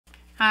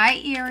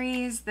Hi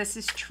Aries, this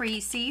is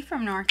Tracy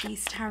from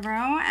Northeast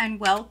Tarot and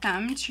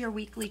welcome to your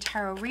weekly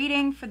tarot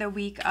reading for the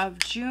week of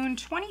June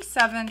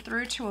 27th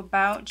through to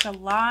about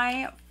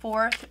July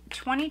 4th,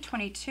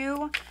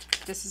 2022.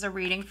 This is a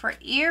reading for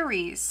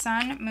Aries,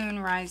 Sun, Moon,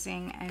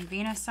 Rising, and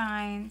Venus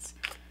signs.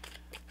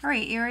 All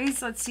right,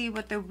 Aries, let's see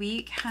what the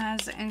week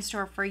has in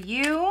store for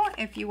you.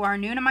 If you are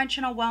new to my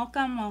channel,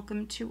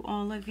 welcome to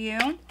all of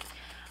you.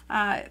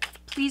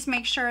 Please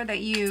make sure that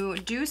you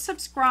do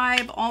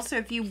subscribe. Also,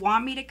 if you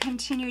want me to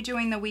continue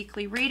doing the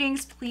weekly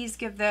readings, please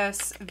give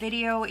this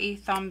video a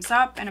thumbs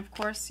up. And of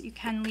course, you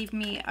can leave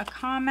me a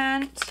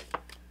comment.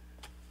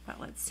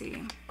 But let's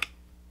see.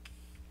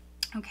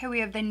 Okay, we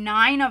have the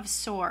Nine of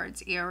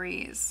Swords,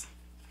 Aries.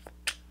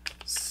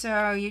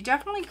 So you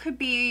definitely could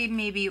be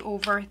maybe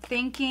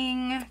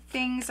overthinking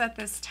things at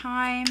this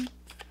time.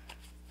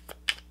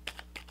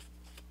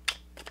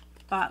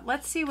 But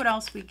let's see what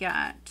else we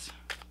get.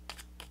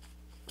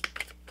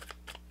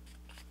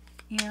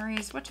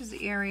 Aries, what does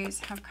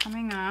Aries have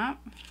coming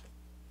up?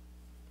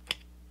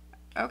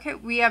 Okay,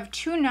 we have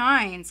two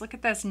nines. Look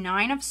at this,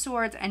 Nine of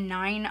Swords and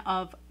Nine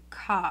of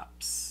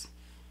Cups.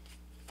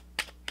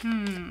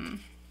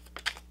 Some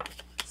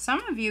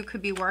of you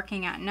could be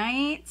working at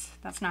night.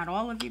 That's not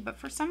all of you, but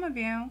for some of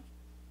you.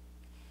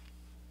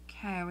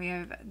 Okay, we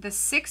have the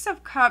Six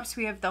of Cups.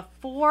 We have the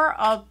Four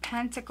of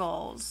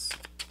Pentacles.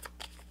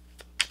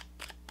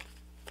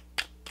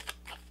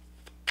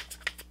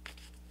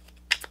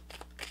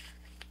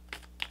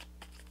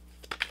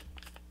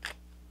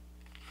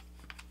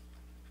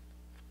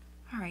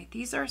 All right,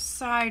 these are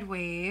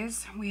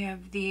sideways. We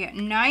have the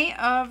Knight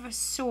of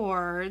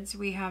Swords.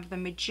 We have the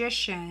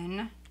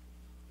Magician.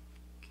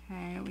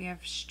 Okay, we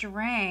have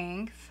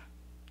Strength.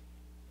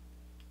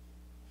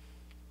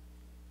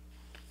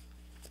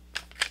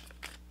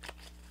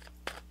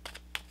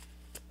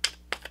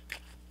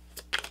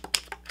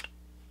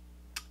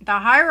 The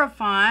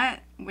Hierophant,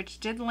 which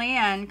did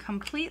land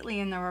completely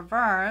in the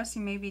reverse.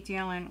 You may be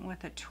dealing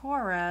with a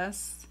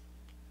Taurus.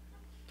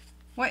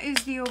 What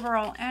is the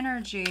overall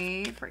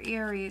energy for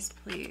Aries,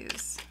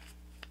 please?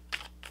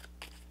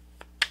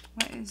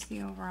 What is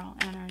the overall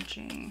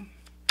energy?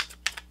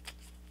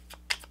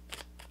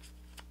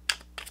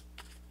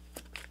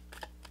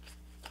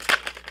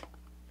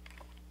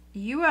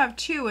 You have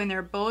two, and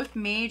they're both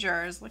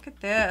majors. Look at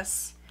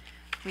this.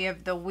 We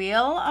have the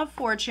Wheel of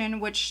Fortune,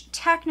 which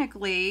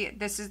technically,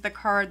 this is the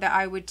card that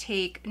I would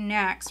take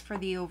next for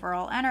the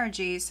overall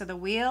energy. So the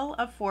Wheel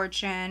of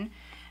Fortune.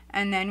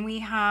 And then we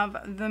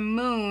have the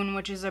Moon,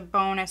 which is a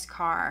bonus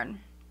card.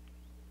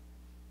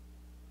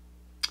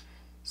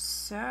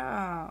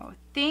 So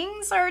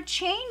things are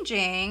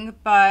changing,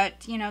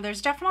 but you know,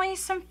 there's definitely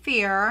some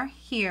fear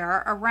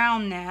here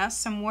around this,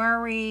 some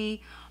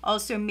worry,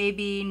 also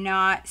maybe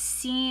not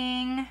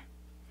seeing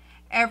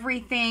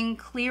everything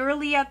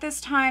clearly at this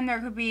time.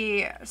 There could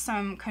be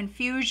some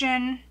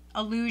confusion,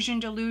 illusion,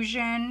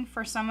 delusion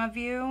for some of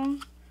you.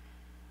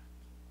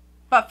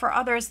 But for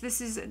others, this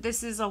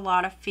is a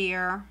lot of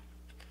fear.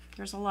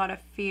 There's a lot of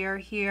fear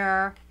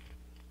here.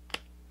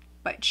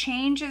 But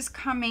change is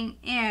coming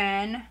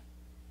in.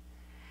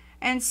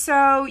 And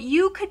so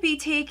you could be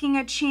taking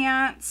a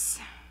chance.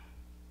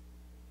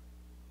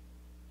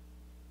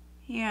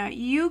 Yeah,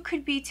 you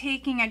could be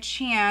taking a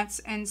chance.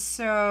 And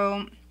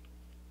so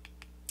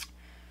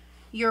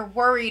you're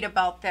worried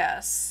about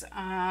this.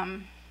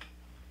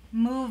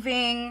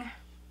 Moving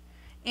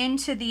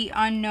into the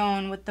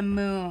unknown with the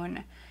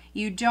Moon.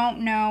 You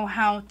don't know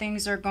how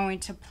things are going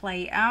to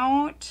play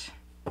out,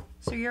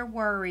 so you're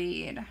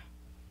worried.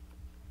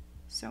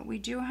 So we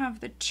do have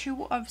the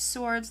Two of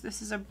Swords.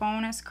 This is a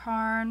bonus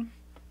card.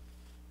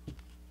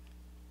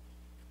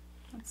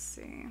 Let's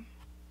see.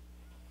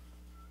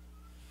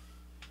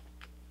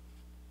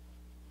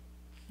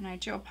 And I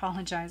do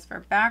apologize for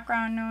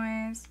background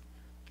noise.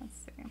 Let's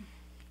see.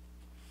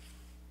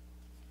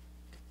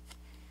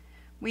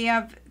 We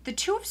have the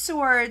Two of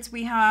Swords,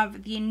 we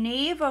have the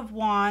Knave of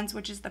Wands,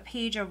 which is the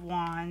Page of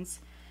Wands,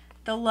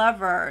 the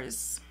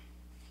Lovers,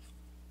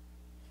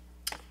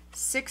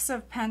 Six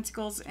of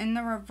Pentacles in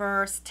the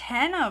reverse,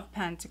 10 of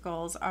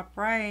Pentacles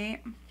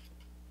upright,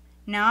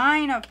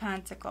 9 of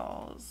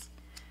Pentacles.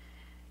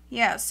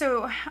 Yeah,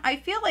 so I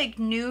feel like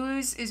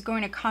news is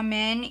going to come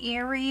in,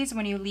 Aries,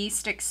 when you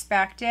least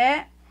expect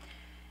it.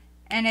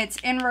 And it's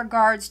in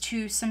regards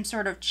to some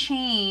sort of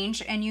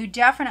change, and you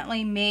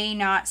definitely may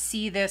not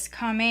see this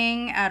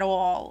coming at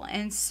all.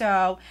 And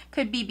so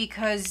could be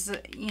because,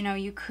 you know,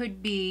 you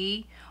could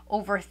be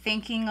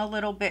overthinking a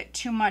little bit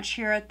too much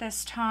here at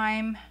this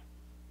time.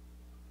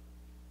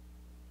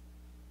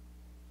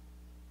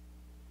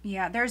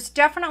 Yeah, there's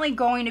definitely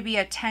going to be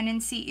a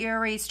tendency,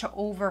 Aries, to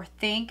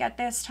overthink at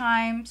this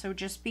time. So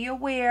just be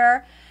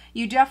aware.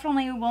 You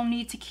definitely will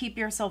need to keep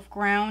yourself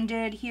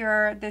grounded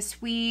here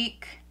this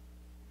week.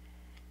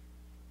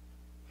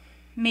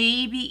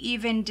 Maybe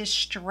even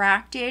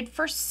distracted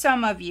for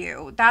some of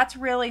you. That's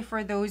really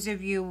for those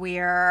of you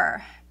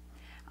where,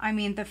 I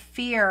mean, the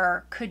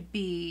fear could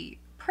be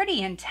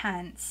pretty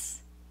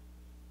intense.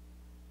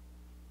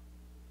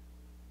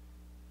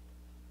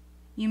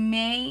 You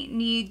may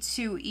need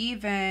to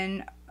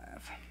even,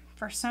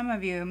 for some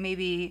of you,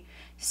 maybe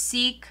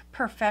seek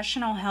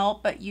professional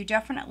help, but you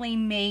definitely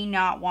may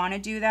not want to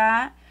do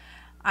that.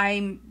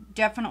 I'm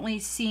definitely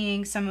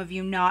seeing some of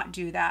you not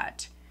do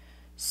that.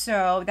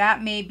 So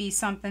that may be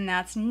something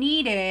that's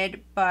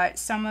needed, but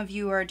some of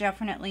you are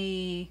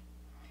definitely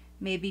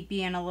maybe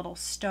being a little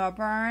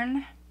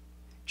stubborn,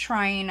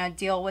 trying to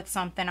deal with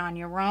something on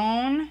your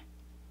own.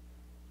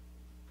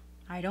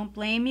 I don't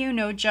blame you,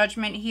 no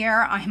judgment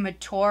here. I'm a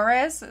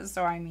Taurus,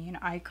 so I mean,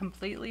 I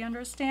completely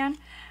understand.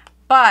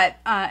 But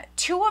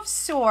Two of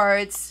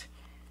Swords,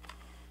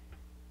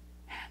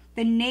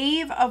 the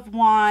Knave of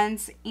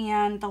Wands,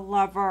 and the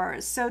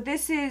Lovers. So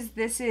this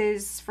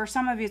is for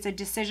some of you, it's a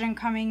decision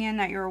coming in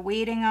that you're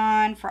waiting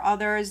on. For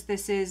others,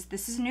 this is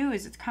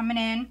news. It's coming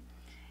in,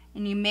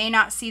 and you may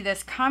not see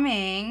this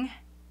coming.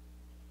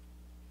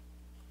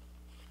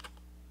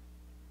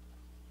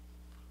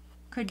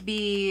 Could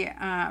be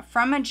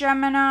from a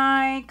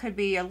Gemini, could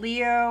be a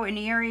Leo, an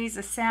Aries,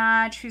 a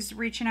Sag who's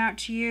reaching out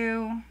to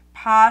you,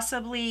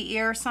 possibly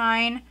air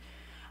sign.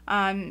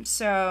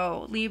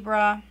 So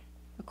Libra,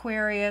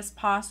 Aquarius,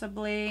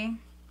 possibly.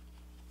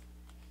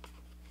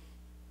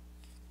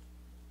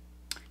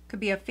 Could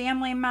be a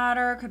family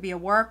matter, could be a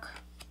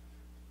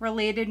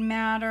work-related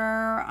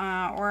matter,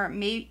 or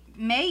it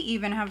may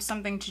even have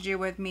something to do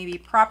with maybe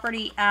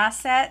property,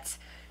 assets.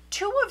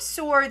 Two of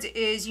Swords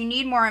is you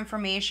need more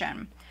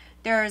information.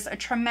 There's a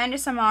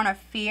tremendous amount of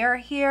fear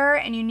here,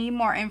 and you need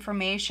more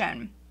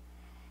information.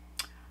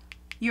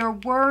 You're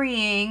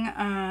worrying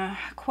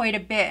quite a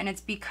bit, and it's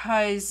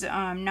because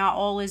not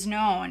all is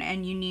known,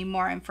 and you need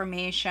more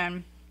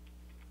information.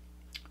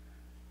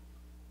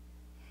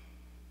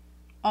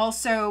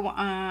 Also,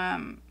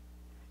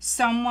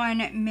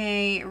 someone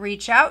may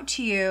reach out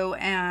to you,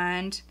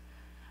 and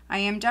I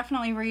am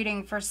definitely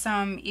reading for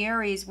some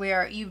Aries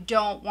where you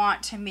don't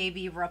want to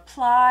maybe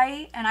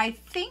reply. And I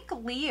think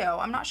Leo,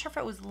 I'm not sure if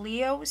it was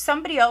Leo,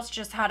 somebody else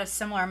just had a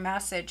similar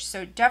message.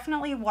 So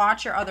definitely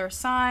watch your other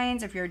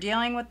signs. If you're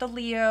dealing with the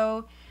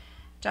Leo,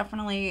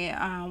 definitely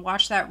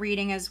watch that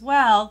reading as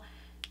well.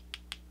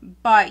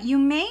 But you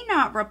may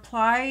not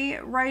reply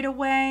right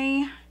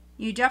away.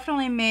 You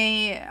definitely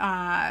may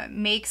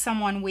make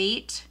someone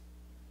wait.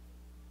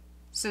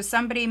 So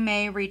somebody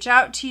may reach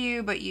out to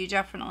you, but you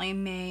definitely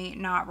may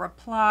not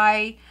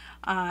reply.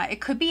 It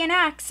could be an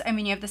ex. I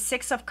mean, you have the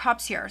Six of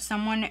Cups here.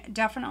 Someone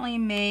definitely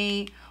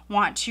may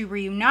want to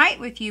reunite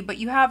with you, but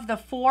you have the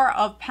Four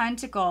of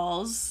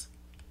Pentacles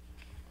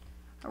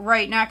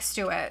right next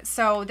to it.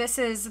 So this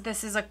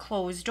is a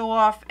closed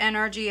off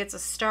energy. It's a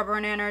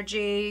stubborn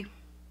energy.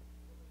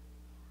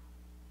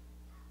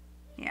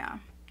 Yeah.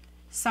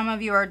 Some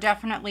of you are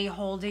definitely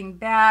holding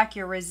back.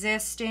 You're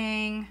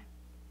resisting.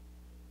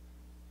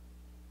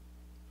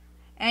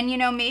 And, you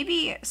know,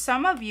 maybe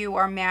some of you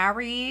are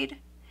married.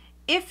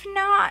 If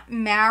not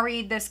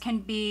married, this can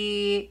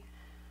be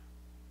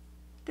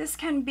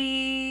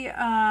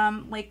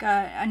like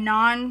a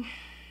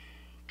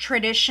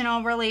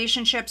non-traditional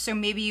relationship. So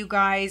maybe you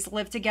guys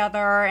live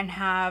together and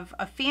have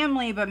a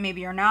family, but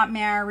maybe you're not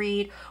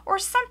married or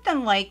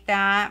something like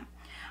that.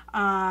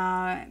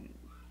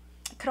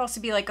 It could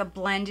also be like a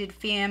blended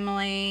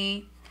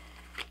family.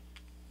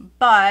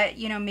 But,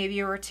 you know, maybe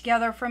you were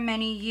together for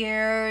many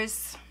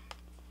years.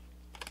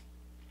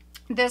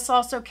 This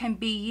also can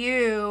be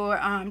you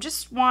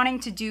just wanting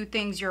to do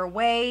things your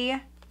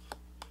way.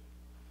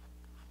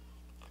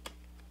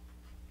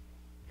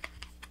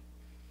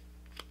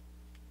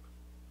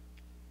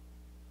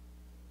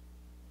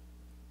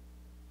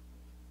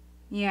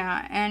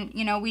 Yeah, and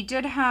you know, we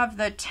did have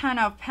the 10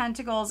 of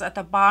Pentacles at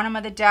the bottom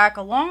of the deck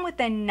along with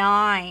the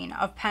 9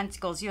 of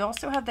Pentacles. You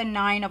also have the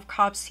 9 of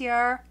Cups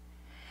here.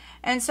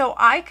 And so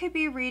I could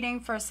be reading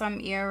for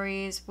some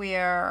Aries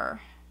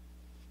where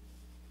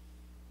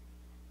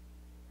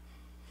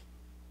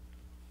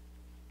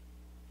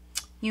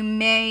you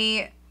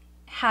may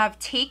have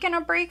taken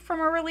a break from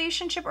a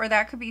relationship, or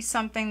that could be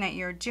something that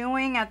you're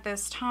doing at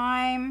this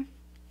time.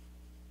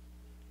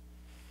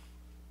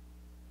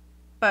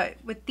 But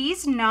with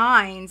these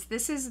 9s,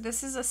 this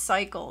is a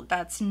cycle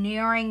that's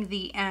nearing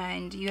the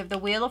end. You have the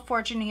Wheel of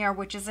Fortune here,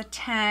 which is a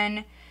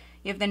 10.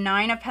 You have the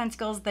 9 of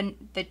Pentacles, the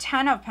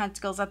 10 of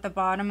Pentacles at the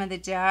bottom of the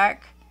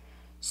deck.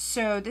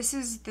 So this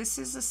is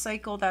a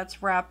cycle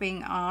that's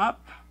wrapping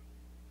up.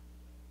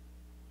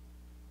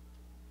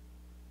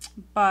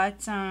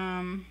 But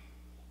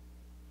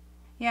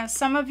yeah,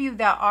 some of you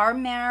that are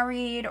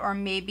married or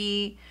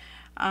maybe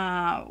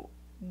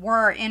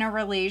were in a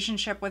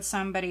relationship with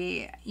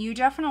somebody, you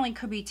definitely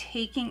could be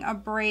taking a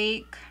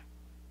break.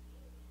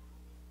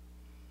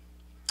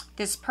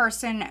 This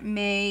person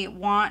may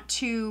want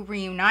to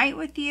reunite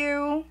with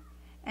you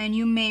and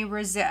you may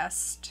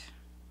resist.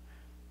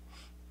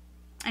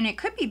 And it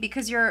could be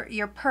because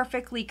you're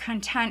perfectly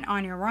content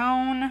on your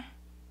own.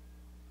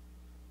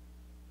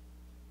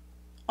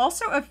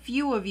 Also a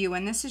few of you,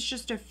 and this is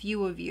just a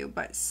few of you,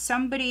 but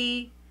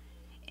somebody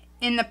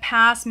in the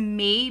past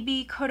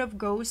maybe could have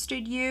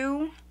ghosted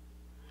you.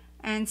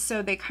 And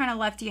so they kind of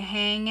left you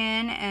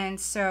hanging. And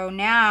so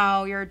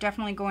now you're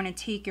definitely going to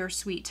take your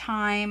sweet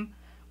time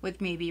with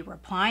maybe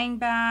replying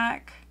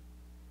back.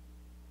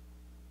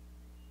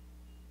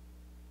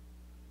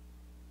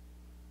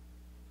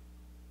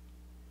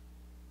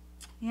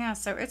 Yeah,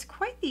 so it's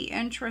quite the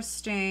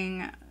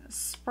interesting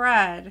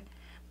spread.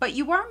 But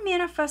you are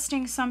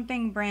manifesting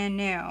something brand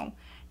new.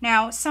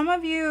 Now, some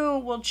of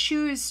you will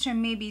choose to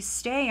maybe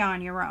stay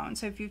on your own.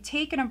 So if you've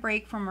taken a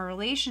break from a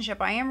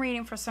relationship, I am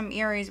reading for some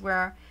Aries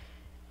where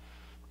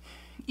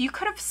you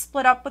could have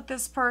split up with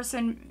this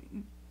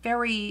person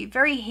very,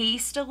 very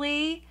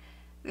hastily.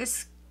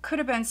 This could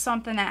have been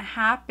something that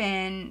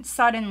happened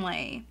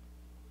suddenly.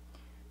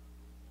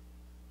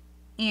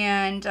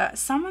 And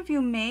some of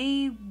you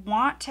may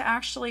want to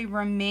actually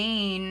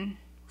remain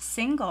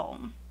single.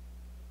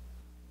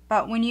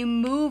 But when you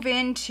move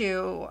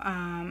into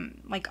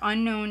like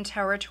unknown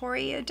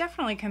territory, it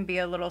definitely can be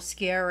a little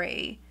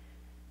scary.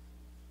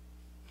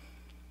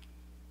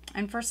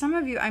 And for some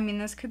of you, I mean,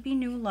 this could be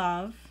new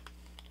love.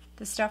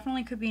 This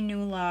definitely could be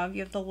new love.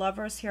 You have the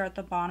Lovers here at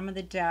the bottom of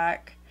the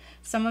deck.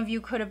 Some of you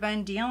could have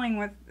been dealing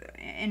with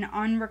an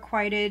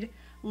unrequited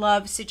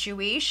love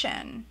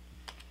situation.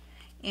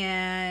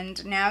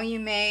 And now you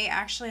may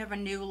actually have a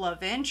new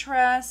love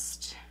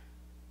interest.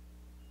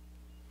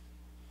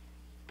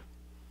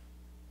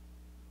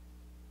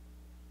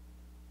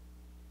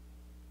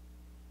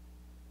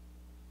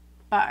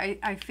 But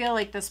I feel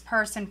like this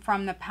person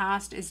from the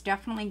past is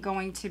definitely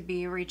going to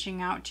be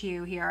reaching out to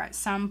you here at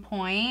some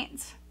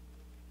point.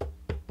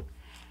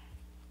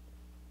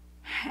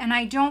 And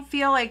I don't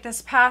feel like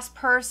this past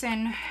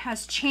person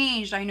has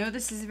changed. I know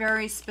this is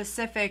very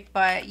specific,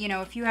 but you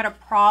know, if you had a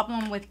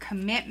problem with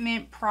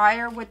commitment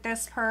prior with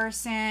this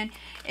person,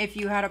 if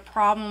you had a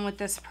problem with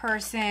this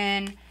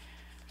person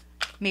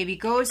maybe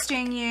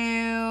ghosting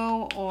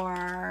you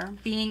or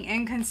being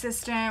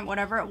inconsistent,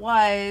 whatever it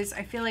was,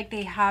 I feel like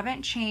they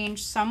haven't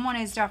changed. Someone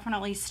is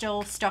definitely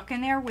still stuck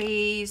in their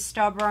ways,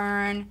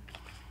 stubborn.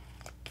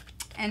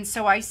 And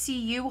so I see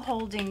you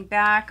holding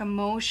back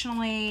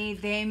emotionally.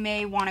 They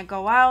may want to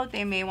go out.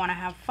 They may want to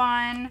have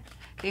fun.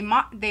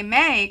 They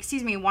may,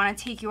 excuse me, want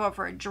to take you out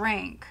for a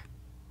drink.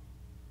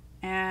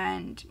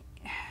 And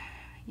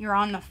you're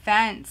on the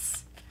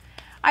fence.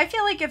 I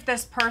feel like if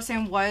this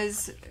person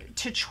was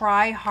to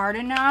try hard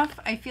enough,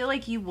 I feel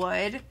like you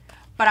would.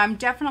 But I'm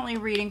definitely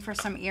reading for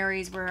some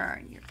Aries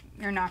where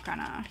you're not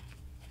gonna.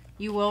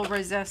 You will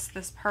resist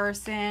this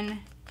person.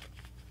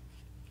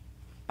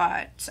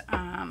 But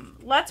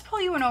let's pull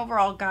you an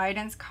overall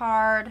guidance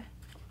card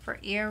for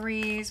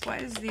Aries.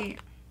 What is the...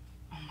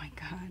 Oh my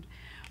God.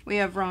 We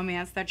have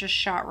romance that just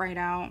shot right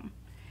out.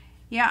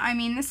 Yeah, I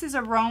mean, this is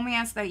a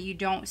romance that you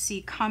don't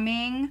see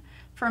coming.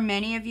 For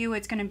many of you,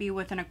 it's going to be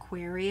with an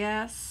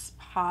Aquarius,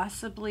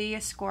 possibly a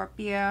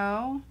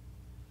Scorpio,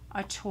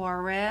 a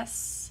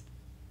Taurus,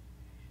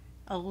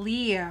 a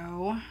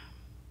Leo.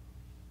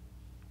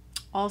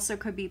 Also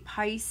could be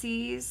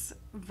Pisces,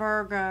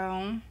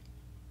 Virgo,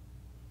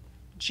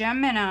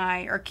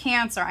 Gemini, or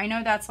Cancer. I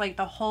know that's like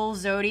the whole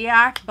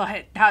zodiac,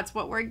 but that's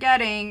what we're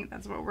getting.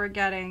 That's what we're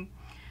getting.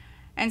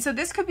 And so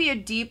this could be a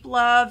deep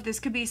love. This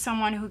could be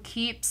someone who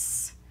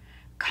keeps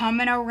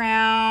coming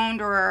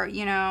around, or,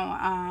 you know,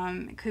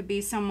 it could be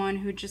someone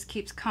who just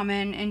keeps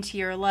coming into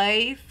your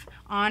life.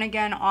 On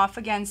again, off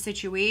again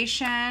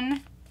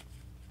situation.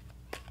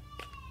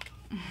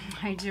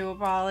 I do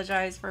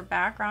apologize for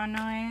background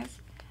noise.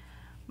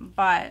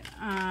 But,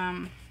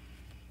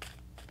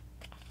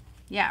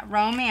 yeah,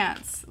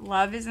 romance.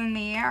 Love is in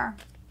the air.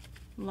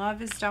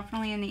 Love is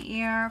definitely in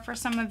the air. For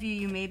some of you,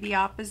 you may be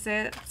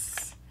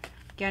opposites.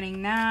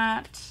 Getting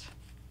that.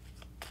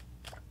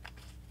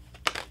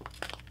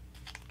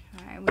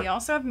 Okay, we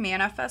also have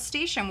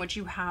manifestation, which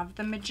you have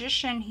the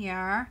Magician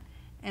here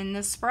in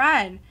the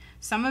spread.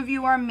 Some of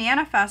you are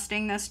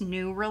manifesting this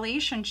new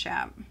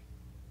relationship.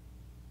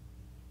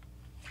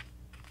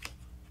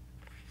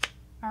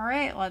 All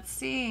right, let's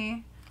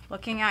see.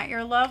 Looking at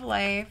your love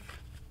life.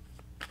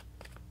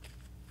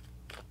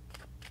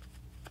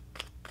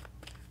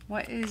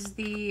 What is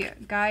the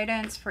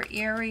guidance for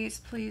Aries,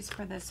 please,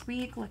 for this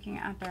week? Looking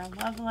at their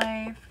love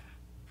life.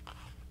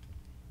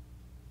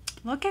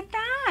 Look at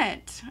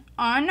that.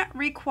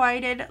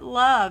 Unrequited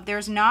love.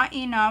 There's not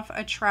enough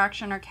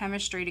attraction or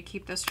chemistry to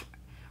keep this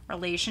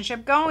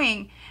relationship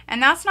going.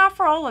 And that's not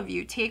for all of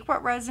you. Take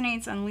what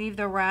resonates and leave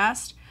the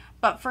rest.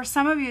 But for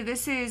some of you,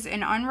 this is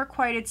an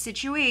unrequited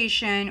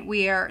situation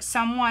where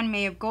someone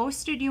may have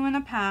ghosted you in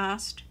the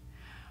past.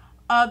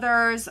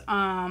 Others,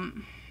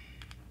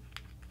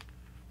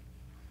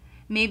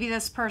 maybe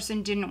this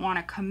person didn't want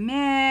to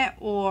commit,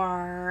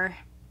 or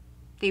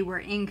they were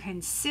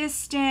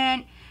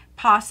inconsistent,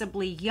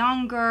 possibly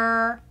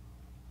younger,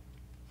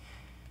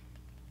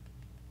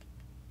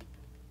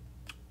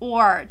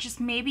 or just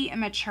maybe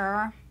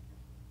immature.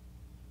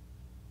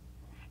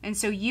 And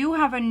so you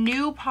have a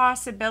new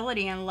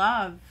possibility in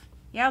love.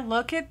 Yeah,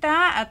 look at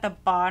that at the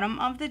bottom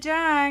of the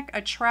deck.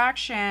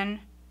 Attraction.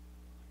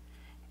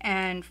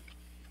 And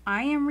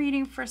I am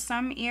reading for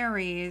some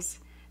Aries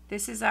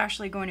This is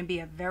actually going to be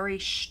a very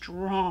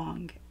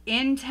strong,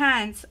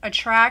 intense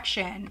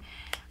attraction.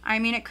 I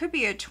mean, it could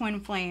be a twin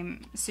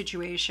flame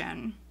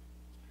situation.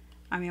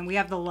 I mean, we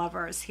have the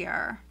Lovers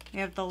here.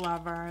 We have the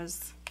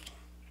Lovers.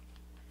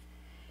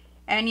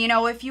 And, you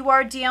know, if you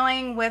are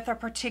dealing with a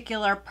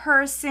particular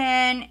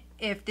person,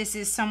 if this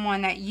is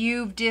someone that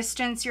you've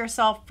distanced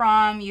yourself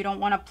from, you don't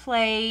want to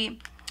play,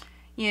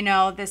 you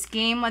know, this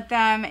game with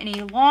them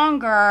any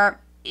longer,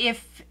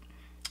 if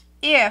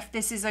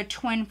this is a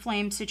twin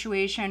flame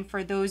situation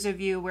for those of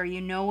you where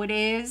you know it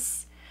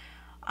is,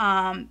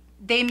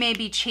 they may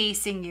be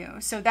chasing you.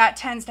 So that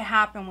tends to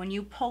happen when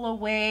you pull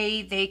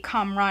away, they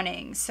come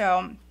running.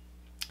 So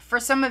for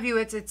some of you,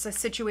 it's a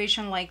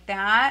situation like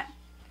that.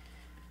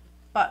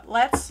 But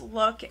let's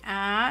look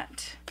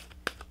at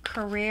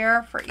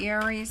career for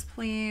Aries,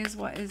 please.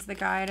 What is the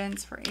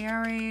guidance for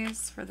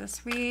Aries for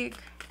this week?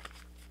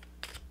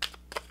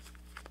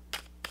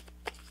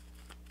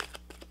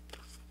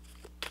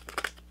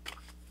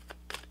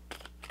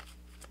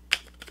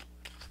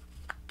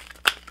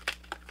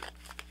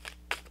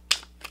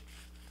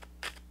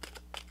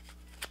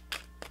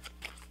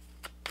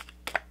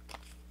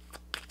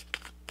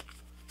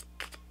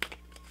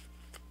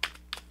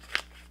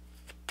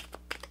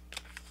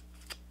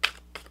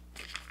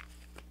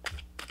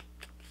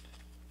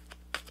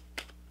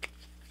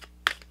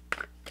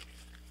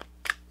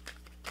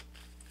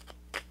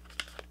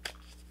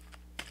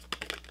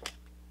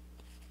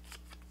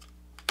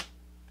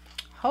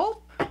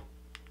 Hope.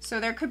 So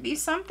there could be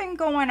something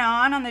going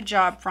on the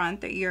job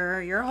front that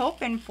you're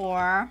hoping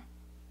for.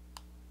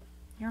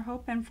 You're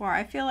hoping for.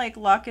 I feel like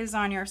luck is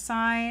on your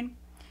side.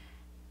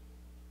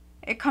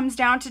 It comes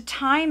down to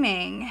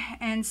timing,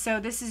 and so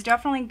this is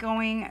definitely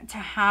going to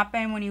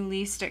happen when you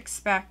least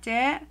expect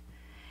it.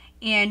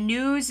 And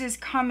news is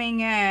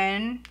coming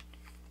in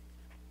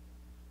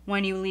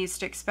when you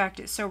least expect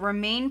it. So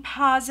remain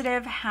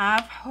positive,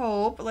 have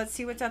hope. Let's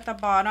see what's at the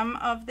bottom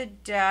of the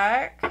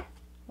deck.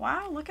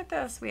 Wow, look at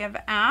this. We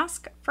have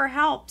ask for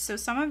help. So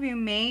some of you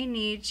may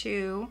need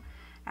to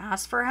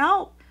ask for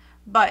help,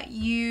 but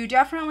you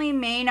definitely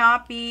may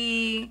not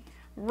be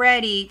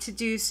ready to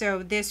do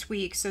so this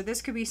week. So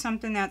this could be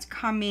something that's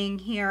coming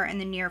here in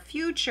the near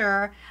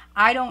future.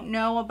 I don't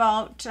know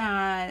about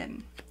that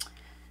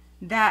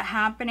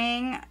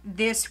happening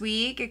this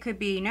week. It could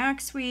be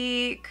next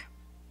week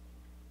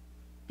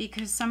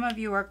because some of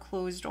you are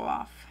closed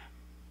off.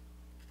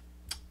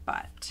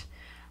 But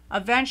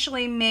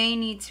eventually may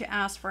need to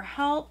ask for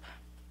help.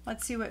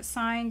 Let's see what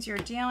signs you're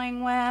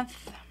dealing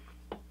with.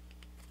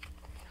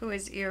 Who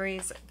is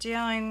Aries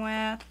dealing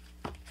with?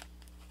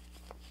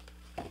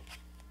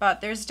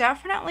 But there's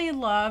definitely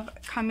love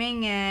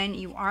coming in.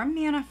 You are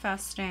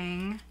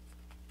manifesting.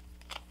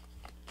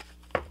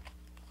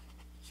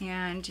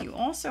 And you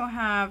also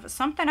have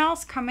something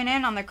else coming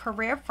in on the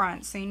career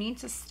front. So you need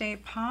to stay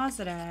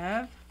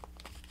positive.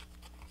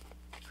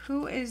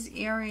 Who is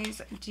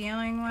Aries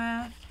dealing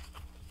with?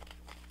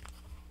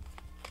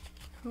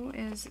 Who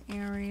is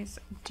Aries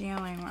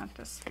dealing with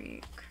this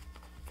week?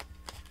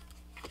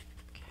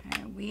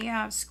 Okay, we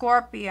have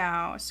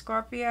Scorpio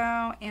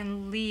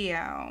and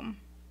Leo.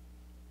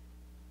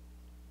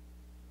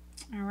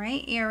 All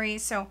right,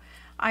 Aries. So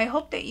I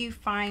hope that you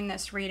find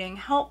this reading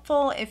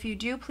helpful. If you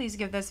do, please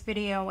give this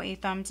video a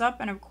thumbs up.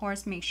 And of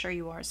course, make sure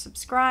you are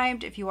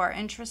subscribed. If you are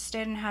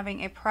interested in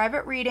having a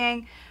private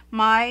reading,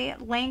 my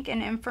link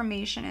and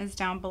information is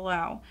down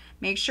below.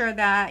 Make sure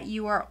that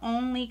you are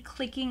only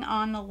clicking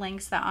on the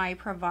links that I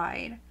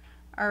provide.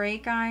 All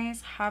right,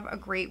 guys, have a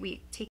great week. Take